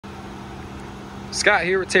Scott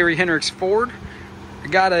here with Terry Hendricks Ford. I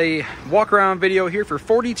got a walk around video here for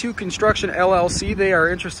 42 Construction LLC. They are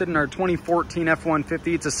interested in our 2014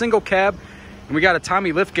 F150. It's a single cab and we got a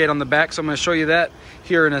Tommy liftgate on the back, so I'm going to show you that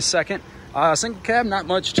here in a second. Single cab, not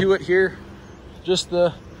much to it here, just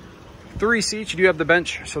the 3 seats. You do have the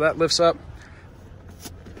bench, so that lifts up.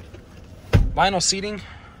 Vinyl seating,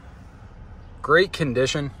 great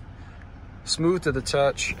condition, smooth to the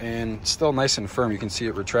touch, and still nice and firm. You can see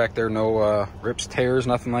it retract there, no rips, tears,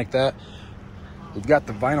 nothing like that. We've got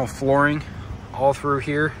the vinyl flooring all through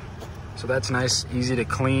here, so that's nice, easy to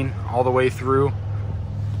clean all the way through.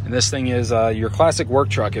 And this thing is your classic work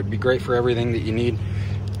truck. It'd be great for everything that you need.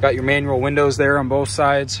 Got your manual windows there on both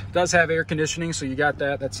sides. It does have air conditioning, so you got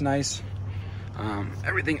that. That's nice.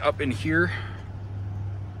 Everything up in here,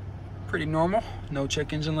 pretty normal. No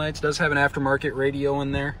check engine lights. Does have an aftermarket radio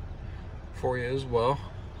in there for you as well.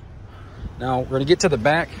 Now we're going to get to the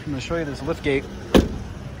back. I'm going to show you this liftgate.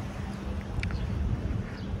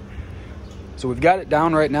 So we've got it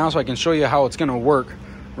down right now so I can show you how it's going to work.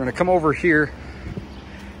 We're going to come over here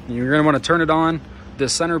and you're going to want to turn it on,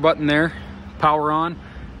 this center button there, power on,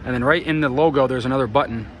 and then right in the logo there's another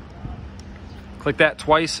button. Click that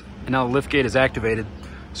twice and now the liftgate is activated.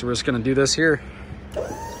 So we're just going to do this here.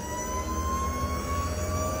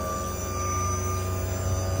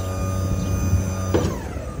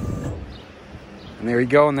 And there you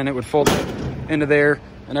go, and then it would fold into there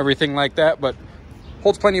and everything like that, but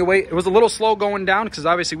holds plenty of weight. It was a little slow going down because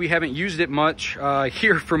obviously we haven't used it much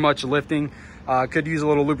here for much lifting. Could use a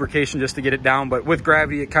little lubrication just to get it down, but with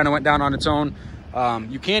gravity it kind of went down on its own.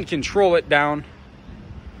 You can control it down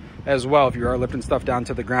as well if you are lifting stuff down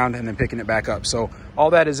to the ground and then picking it back up. So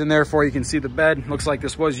all that is in there for you. You can see the bed. Looks like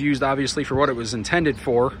this was used obviously for what it was intended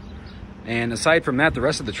for. And aside from that, the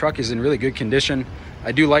rest of the truck is in really good condition.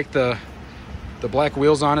 I do like the black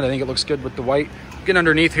wheels on it. I think it looks good with the white. Get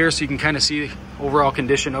underneath here so you can kind of see the overall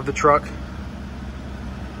condition of the truck.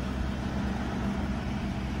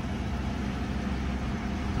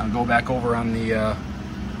 I'll go back over on the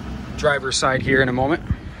driver's side here in a moment.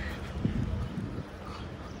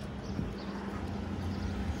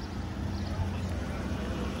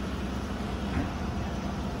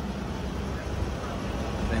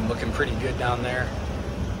 Thing looking pretty good down there.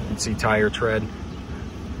 You can see tire tread.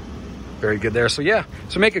 Very good there. So yeah,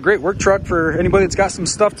 so make a great work truck for anybody that's got some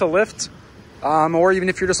stuff to lift, or even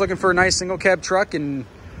if you're just looking for a nice single cab truck and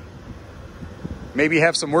maybe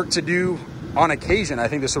have some work to do on occasion. I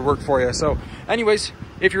think this would work for you. So anyways,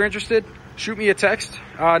 if you're interested, shoot me a text.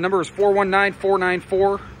 Number is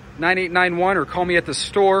 419-494-9891, or call me at the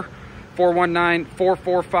store,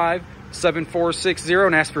 419-445-7460,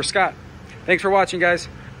 and ask for Scott. Thanks for watching, guys.